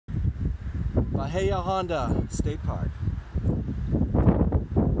Bahia Honda State Park.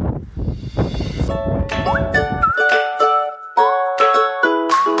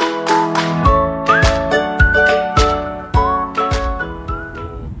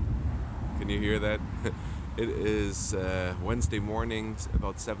 Can you hear that? It is Wednesday morning,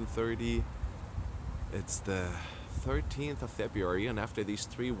 about 7:30. It's the 13th of February, and after these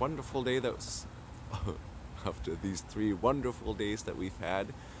three wonderful days that we've had,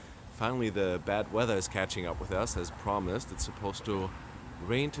 finally the bad weather is catching up with us as promised. It's supposed to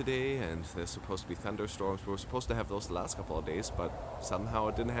rain today and there's supposed to be thunderstorms. We were supposed to have those the last couple of days, but somehow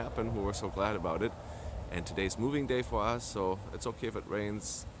it didn't happen. We were so glad about it. And today's moving day for us, so it's okay if it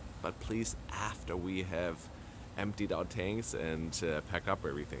rains, but please after we have emptied our tanks and pack up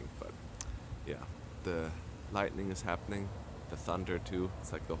everything. But yeah, the lightning is happening, the thunder too.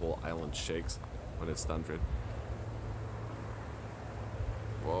 It's like the whole island shakes when it's thundering.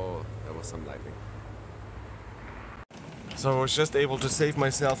 Whoa, that was some lightning. So I was just able to save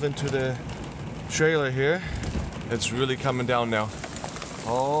myself into the trailer here. It's really coming down now.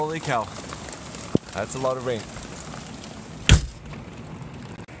 Holy cow, that's a lot of rain.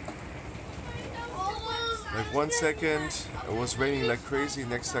 Like 1 second it was raining like crazy,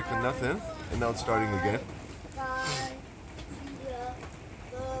 next second nothing, and now it's starting again.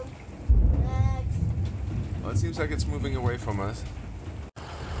 Well, it seems like it's moving away from us.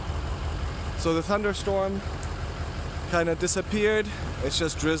 So the thunderstorm kind of disappeared. It's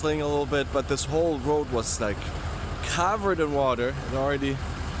just drizzling a little bit, but this whole road was like covered in water. It already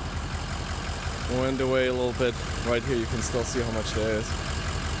went away a little bit. Right here you can still see how much there is.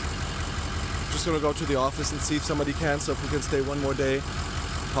 Just gonna go to the office and see if somebody can, so if we can stay one more day,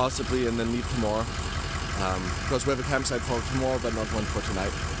 possibly, and then leave tomorrow. Because we have a campsite for tomorrow, but not one for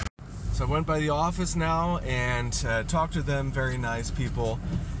tonight. So I went by the office now and talked to them, very nice people.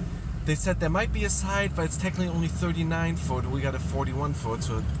 They said there might be a site, but it's technically only 39 foot. We got a 41 foot,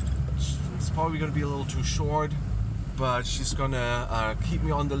 so it's probably gonna be a little too short. But she's gonna keep me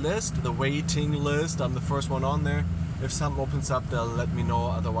on the list, the waiting list. I'm the first one on there. If something opens up, they'll let me know.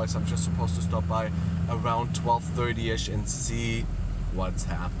 Otherwise, I'm just supposed to stop by around 12:30ish and see what's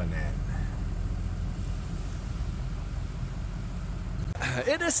happening.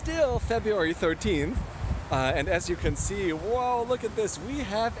 It is still February 13th, and as you can see, whoa, look at this. We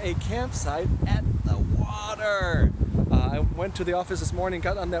have a campsite at the water. I went to the office this morning,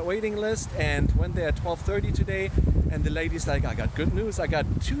 got on that waiting list, and went there at 12:30 today. And the lady's like, I got good news. I got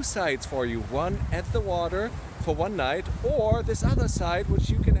two sites for you. One at the water for one night, or this other site, which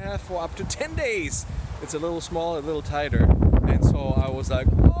you can have for up to 10 days. It's a little smaller, a little tighter. And so I was like,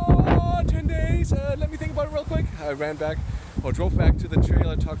 oh, 10 days. Let me think about it real quick. I drove back to the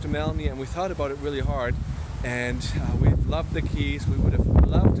trailer, talked to Melanie, and we thought about it really hard. And we've loved the Keys. We would have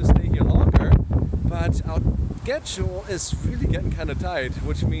loved to stay here longer, but our schedule is really getting kind of tight,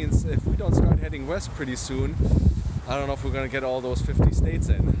 which means if we don't start heading west pretty soon, I don't know if we're going to get all those 50 states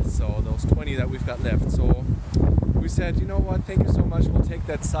in, so those 20 that we've got left. So we said, you know what, thank you so much, we'll take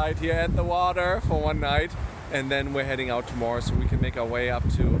that site here at the water for one night, and then we're heading out tomorrow so we can make our way up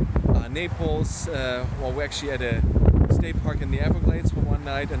to Naples. Well, we're actually at a state park in the Everglades for one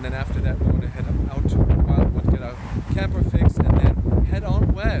night, and then after that we're going to head out to Wildwood, get our camper fixed, and then head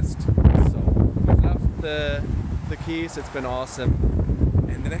on west. So we've left the Keys, it's been awesome,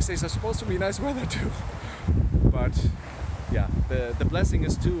 and the next days are supposed to be nice weather too. But yeah, the blessing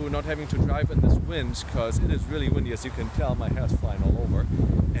is too not having to drive in this wind, because it is really windy, as you can tell. My hair's flying all over,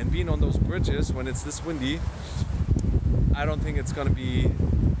 and being on those bridges when it's this windy, I don't think it's going to be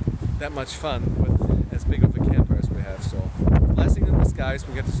that much fun with as big of a camper as we have. So blessing in disguise,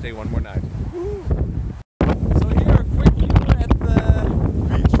 we get to stay one more night. Woo! So here, a quick view at the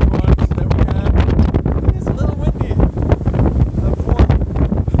beachfront that we have. It is a little windy. The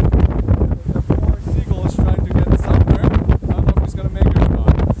poor seagull is trying to get somewhere. I don't know if he's gonna make it or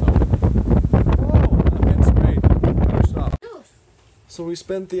not. So, whoa, I'm getting sprayed. Better stop. So we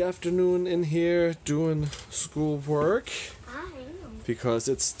spent the afternoon in here doing schoolwork because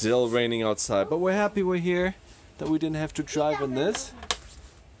it's still raining outside. But we're happy we're here, that we didn't have to drive in this.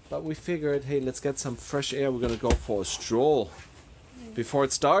 But we figured, hey, let's get some fresh air. We're gonna go for a stroll before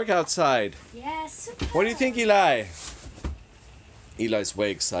it's dark outside. Yes. What do you think, Eli? Eli's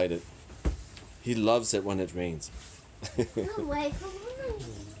way excited. He loves it when it rains. No way, come on.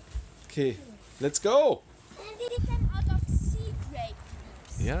 Okay, let's go. Maybe we can out of sea grape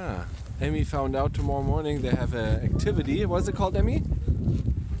leaves. Yeah, Emmy found out tomorrow morning they have an activity. What is it called, Emmy?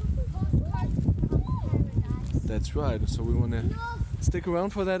 Postcards from paradise. That's right. So we want to stick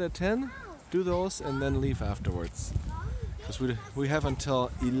around for that at 10, do those, and then leave afterwards. Because we have until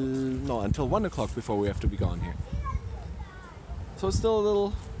 1 o'clock before we have to be gone here. So it's still a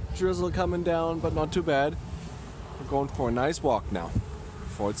little drizzle coming down, but not too bad. We're going for a nice walk now,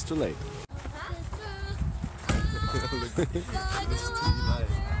 before it's too late.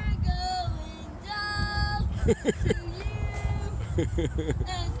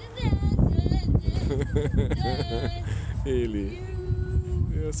 Emilie,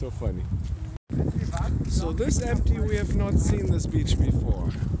 you're so funny. So this empty, we have not seen this beach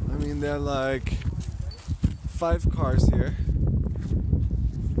before. I mean, there are like 5 cars here.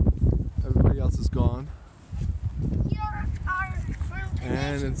 Everybody else is gone.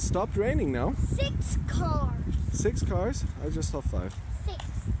 And it stopped raining now. 6 cars. 6 cars? I just saw 5. 6.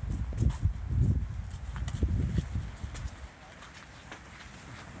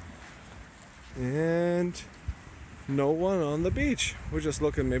 And no one on the beach. We're just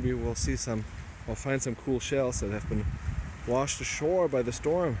looking, maybe we'll find some cool shells that have been washed ashore by the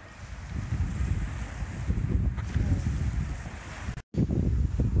storm.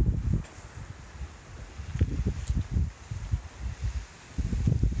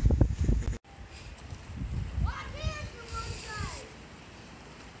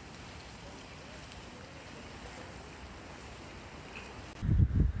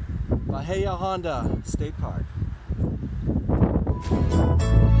 Bahia Honda State Park.